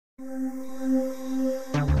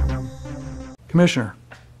Commissioner,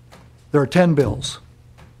 there are 10 bills.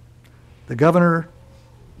 The governor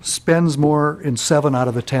spends more in 7 out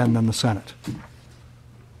of the 10 than the Senate.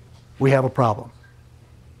 We have a problem.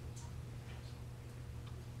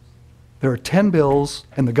 There are 10 bills,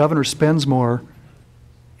 and the governor spends more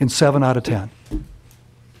in 7 out of 10.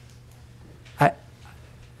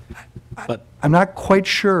 I'm not quite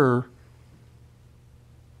sure.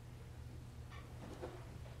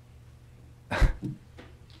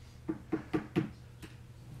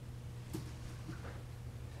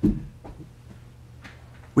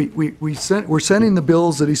 We're sending the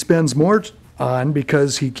bills that he spends more on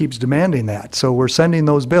because he keeps demanding that. So we're sending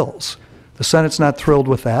those bills. The Senate's not thrilled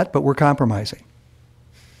with that, but we're compromising.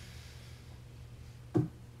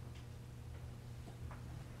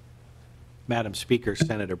 Madam Speaker,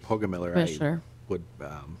 Senator Pogemiller, I would. You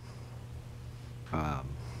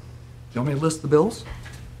want me to list the bills?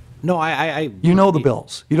 No, You know the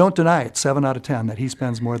bills. You don't deny it, 7 out of 10, that he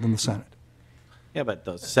spends more than the Senate. Yeah, but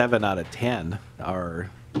those 7 out of 10 are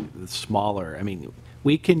smaller. I mean,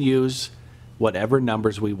 we can use whatever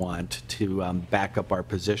numbers we want to back up our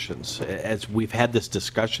positions, as we've had this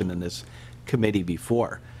discussion in this committee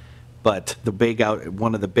before. But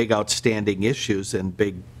one of the big outstanding issues and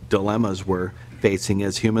big dilemmas we're facing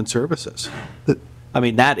is human services. I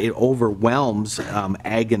mean, it overwhelms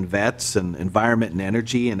ag and vets and environment and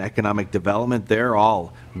energy and economic development. They're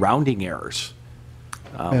all rounding errors.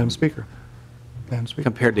 Madam Speaker. Madam Speaker.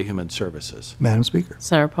 Compared to human services. Madam Speaker.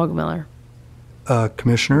 Senator Pogemiller.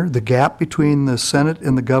 Commissioner, the gap between the Senate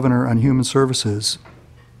and the governor on human services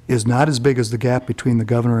is not as big as the gap between the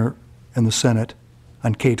governor and the Senate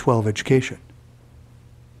on K-12 education.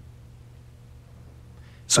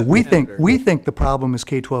 So we think the problem is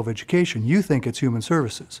K-12 education. You think it's human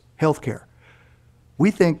services, healthcare. We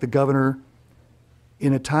think the governor,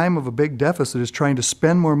 in a time of a big deficit, is trying to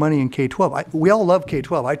spend more money in K-12. We all love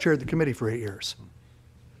K-12. I chaired the committee for 8 years.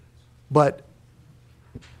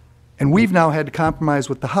 And we've now had to compromise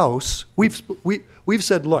with the House. We've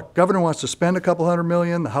said, look, governor wants to spend a couple $100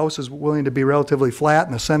 million. The House is willing to be relatively flat,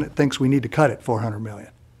 and the Senate thinks we need to cut it $400 million.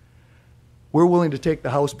 We're willing to take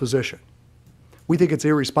the House position. We think it's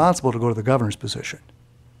irresponsible to go to the governor's position.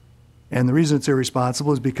 And the reason it's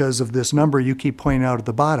irresponsible is because of this number you keep pointing out at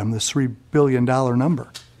the bottom, this $3 billion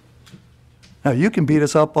number. Now, you can beat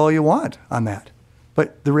us up all you want on that.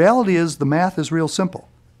 But the reality is the math is real simple.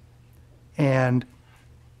 And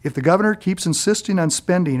if the governor keeps insisting on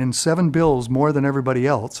spending in 7 bills more than everybody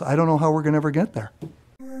else, I don't know how we're going to ever get there.